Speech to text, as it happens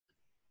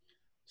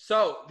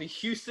So the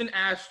Houston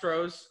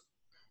Astros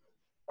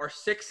are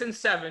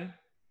 6-7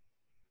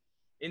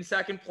 in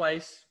second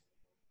place,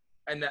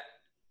 and the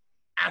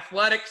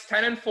Athletics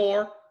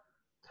 10-4.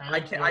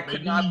 I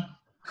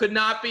could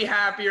not be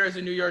happier as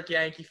a New York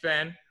Yankee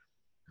fan.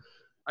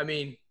 I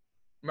mean,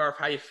 Murph,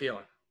 how you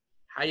feeling?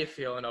 How you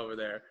feeling over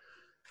there?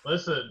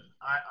 Listen,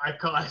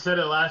 I said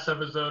it last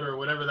episode or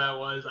whatever that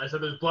was. I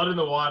said there's blood in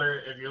the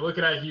water. If you're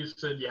looking at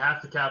Houston, you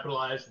have to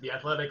capitalize. The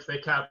Athletics, they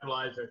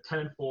capitalize. They're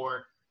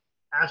 10-4.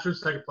 Astros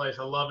second place.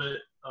 I love it.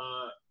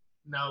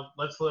 Now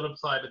let's let them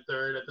slide to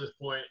third at this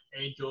point.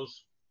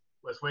 Angels,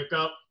 let's wake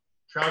up.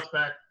 Trout's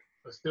back.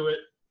 Let's do it.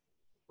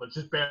 Let's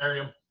just bury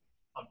them.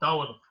 I'm done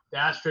with them. The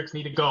Astros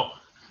need to go.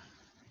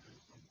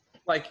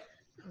 Like,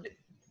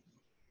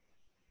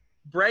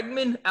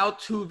 Bregman,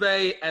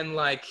 Altuve, and,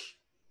 like,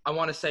 I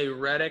want to say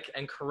Reddick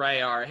and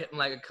Correa are hitting,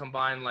 like, a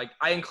combined, like,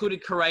 I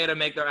included Correa to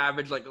make their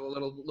average, like,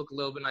 look a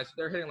little bit nice.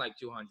 They're hitting, like,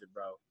 200,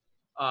 bro.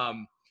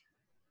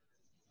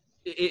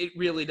 It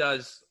really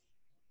does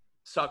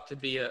suck to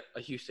be a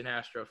Houston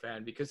Astro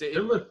fan because it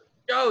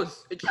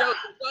shows. It shows.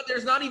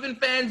 There's not even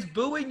fans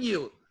booing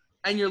you,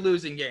 and you're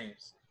losing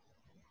games.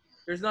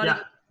 There's not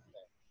even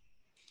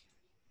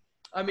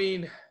 – I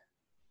mean,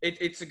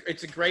 it's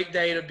a great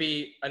day to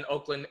be an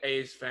Oakland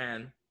A's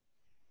fan.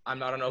 I'm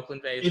not an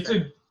Oakland A's fan. It's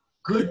a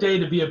good day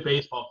to be a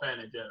baseball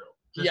fan in general.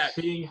 Just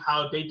seeing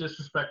how they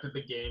disrespected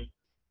the game,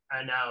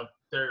 and now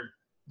they're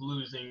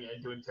losing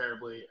and doing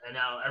terribly, and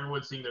now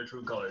everyone's seeing their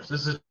true colors.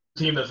 This is a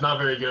team that's not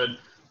very good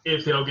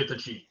if they don't get to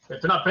cheat.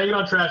 If they're not banging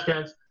on trash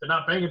cans, they're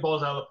not banging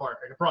balls out of the park.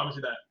 I can promise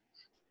you that.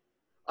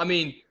 I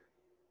mean,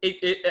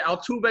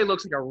 Altuve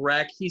looks like a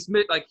wreck. He's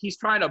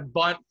trying to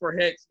bunt for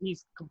hits.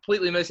 He's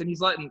completely missing.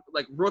 He's letting,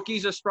 like,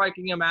 rookies are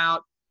striking him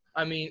out.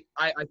 I mean,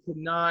 I could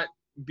not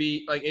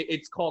be, like,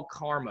 it's called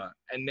karma,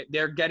 and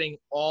they're getting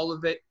all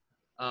of it.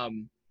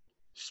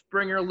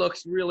 Springer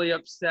looks really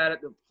upset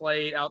at the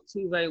plate.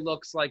 Altuve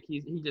looks like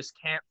he just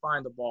can't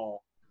find the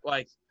ball.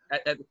 Like,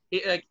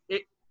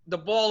 the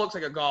ball looks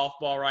like a golf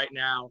ball right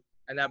now,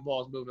 and that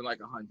ball's moving like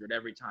 100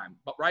 every time.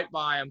 But right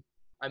by him,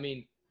 I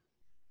mean,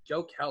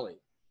 Joe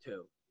Kelly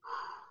too.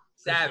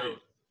 Savage.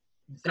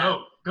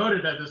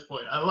 Goated at this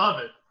point. I love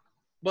it.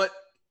 But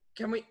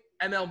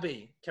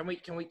MLB, can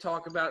we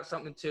talk about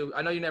something too?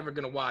 I know you're never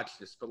gonna watch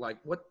this, but, like,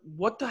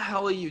 what the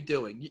hell are you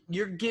doing?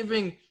 You're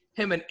giving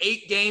him an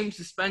 8-game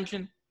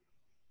suspension.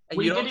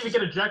 And he didn't even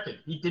get ejected.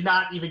 He did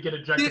not even get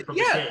ejected from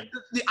the game.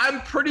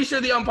 I'm pretty sure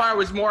the umpire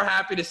was more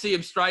happy to see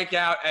him strike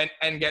out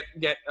and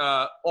get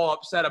all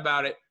upset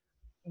about it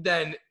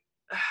than.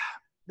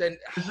 This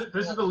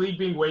is the league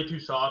being way too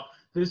soft.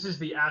 This is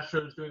the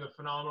Astros doing a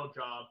phenomenal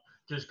job,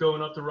 just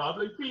going up to Rob,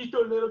 like, please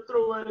don't let him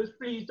throw at us.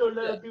 Please don't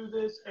let him do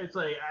this. It's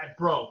like,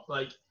 bro,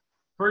 like,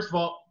 first of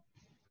all,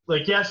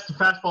 like, yes, the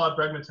fastball at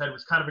Bregman's head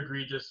was kind of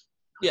egregious.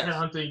 Yes.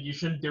 Hunting, you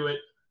shouldn't do it.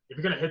 If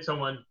you're going to hit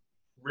someone,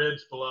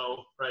 ribs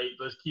below, right?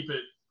 Let's keep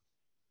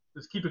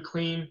it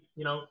clean,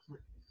 you know,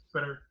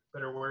 better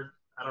word.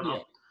 I don't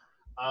know.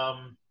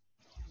 Yeah.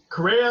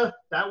 Correa,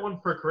 that one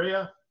for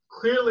Correa,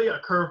 clearly a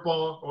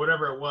curveball or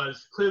whatever it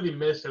was, clearly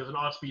missed. It was an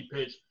off-speed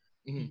pitch.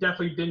 Mm-hmm. He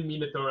definitely didn't mean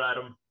to throw it at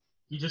him.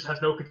 He just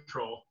has no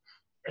control.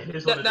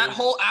 That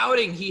whole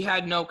outing, he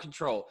had no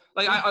control.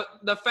 Like,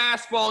 the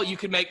fastball, you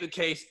could make the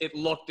case it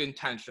looked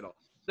intentional.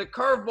 The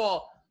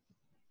curveball,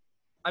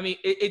 I mean,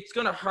 it's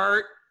going to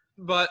hurt,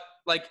 but,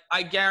 like,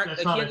 I guarantee –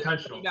 That's not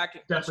intentional.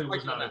 Definitely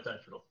was not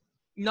intentional.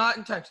 Not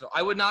intentional.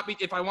 I would not be –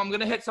 if I'm going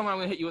to hit someone, I'm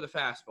going to hit you with a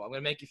fastball. I'm going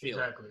to make you feel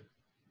it.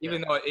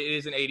 Even though it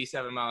is an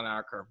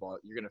 87-mile-an-hour curveball,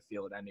 you're going to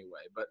feel it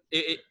anyway. But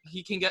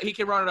he can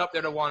run it up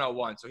there to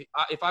 101. So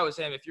if I was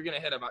him, if you're going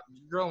to hit him,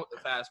 you're drilling with the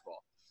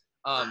fastball.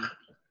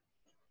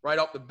 Right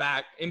off the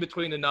back, in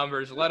between the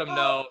numbers, let him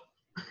know.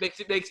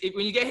 Makes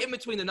when you get hit in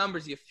between the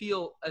numbers, you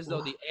feel as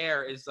though the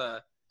air is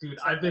dude,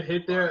 I've been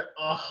hit there.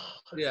 Oh,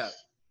 yeah.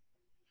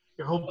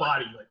 Your whole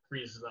body, like,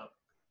 freezes up.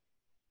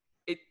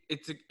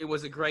 It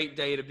was a great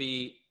day to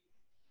be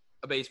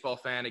a baseball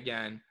fan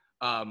again.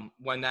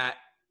 When that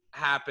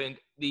happened,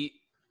 the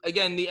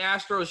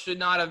Astros should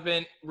not have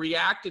been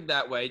reacted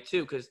that way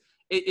too, because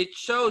it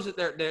shows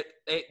that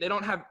they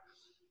don't have.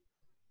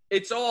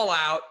 It's all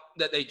out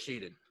that they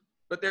cheated,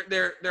 but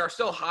they're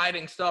still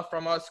hiding stuff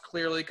from us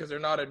clearly because they're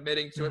not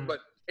admitting to it.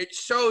 But it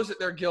shows that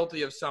they're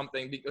guilty of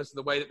something because of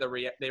the way that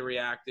they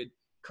reacted.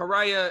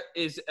 Correa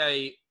is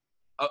a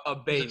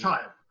baby, He's a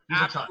child.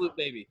 Absolute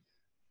baby.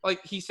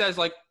 Like he says,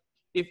 like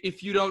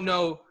if you don't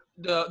know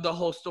the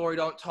whole story,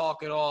 don't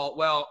talk at all.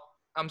 Well,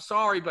 I'm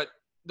sorry, but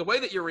the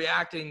way that you're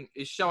reacting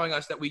is showing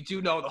us that we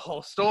do know the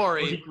whole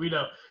story. We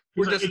know.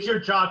 It's your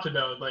job to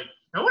know. Like,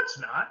 no, it's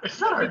not.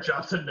 It's not our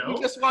job to know. We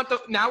just want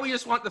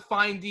the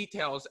fine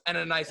details and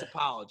a nice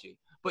apology.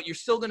 But you're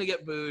still going to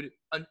get booed.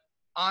 And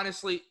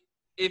honestly,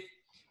 if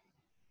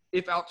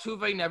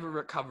Altuve never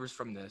recovers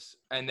from this,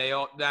 and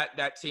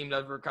that team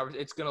never recovers,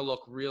 it's going to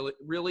look really,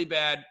 really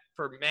bad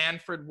for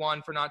Manfred,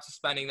 for not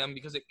suspending them,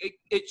 because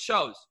it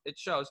shows. It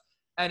shows.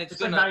 And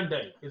it's like 9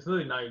 days. It's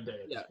literally 9 days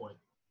at this point.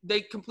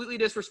 They completely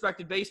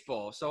disrespected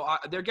baseball, so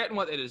they're getting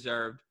what they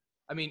deserved.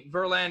 I mean,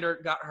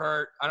 Verlander got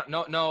hurt. I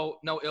don't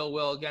no ill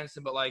will against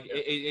him, but like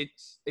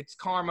it's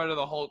karma to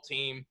the whole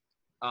team.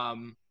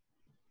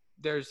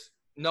 There's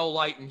no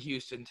light in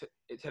Houston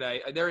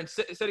today. They're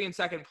sitting in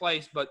second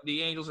place, but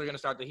the Angels are going to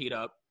start to heat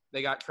up.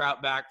 They got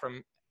Trout back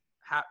from.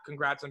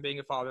 Congrats on being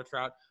a father,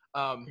 Trout.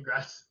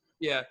 Congrats.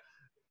 Yeah,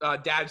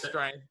 dad's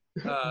strength.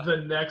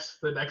 The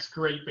next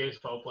great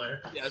baseball player.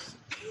 Yes,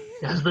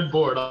 has been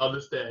born on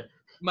this day.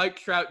 Mike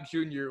Trout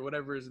Jr.,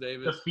 whatever his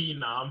name is. The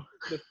Phenom.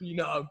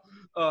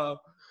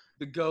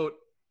 The GOAT.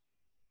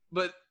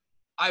 But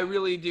I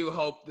really do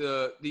hope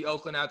the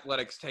Oakland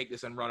Athletics take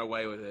this and run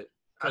away with it.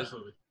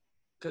 Absolutely.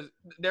 Because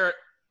they're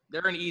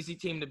an easy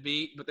team to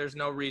beat, but there's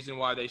no reason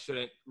why they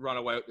shouldn't run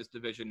away with this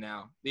division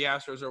now. The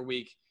Astros are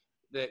weak.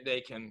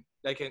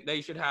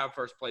 They should have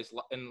first place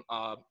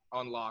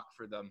on lock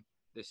for them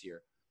this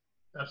year.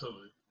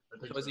 Absolutely.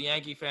 So as a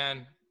Yankee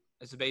fan,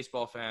 as a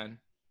baseball fan,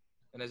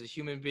 and as a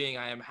human being,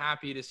 I am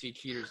happy to see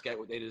cheaters get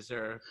what they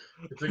deserve.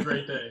 It's a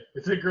great day.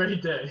 It's a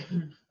great day.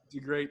 It's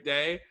a great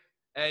day.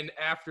 And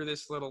after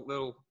this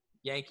little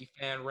Yankee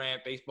fan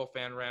rant, baseball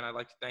fan rant, I'd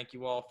like to thank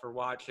you all for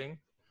watching.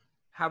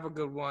 Have a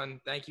good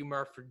one. Thank you,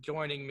 Murph, for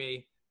joining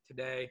me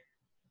today.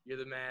 You're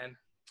the man.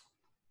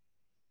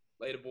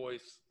 Later,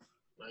 boys.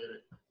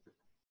 Later.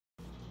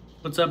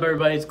 What's up,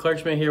 everybody? It's Clark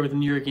Schmidt here with the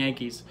New York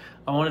Yankees.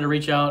 I wanted to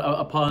reach out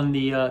upon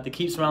the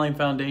Keep Smiling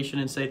Foundation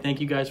and say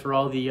thank you guys for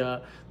all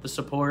the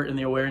support and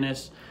the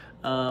awareness.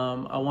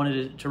 I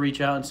wanted to reach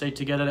out and say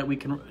together that we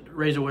can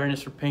raise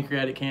awareness for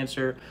pancreatic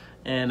cancer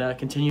and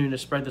continue to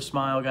spread the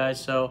smile,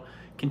 guys. So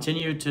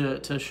continue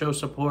to show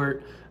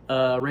support,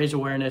 raise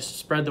awareness,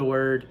 spread the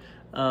word.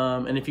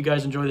 And if you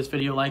guys enjoy this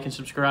video, like and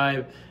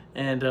subscribe.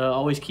 And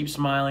always keep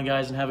smiling,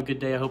 guys, and have a good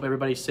day. I hope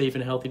everybody's safe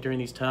and healthy during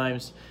these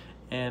times.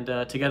 And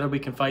together we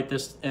can fight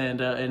this and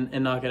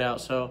knock it out.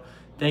 So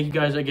thank you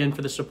guys again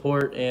for the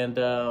support, and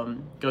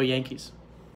go Yankees.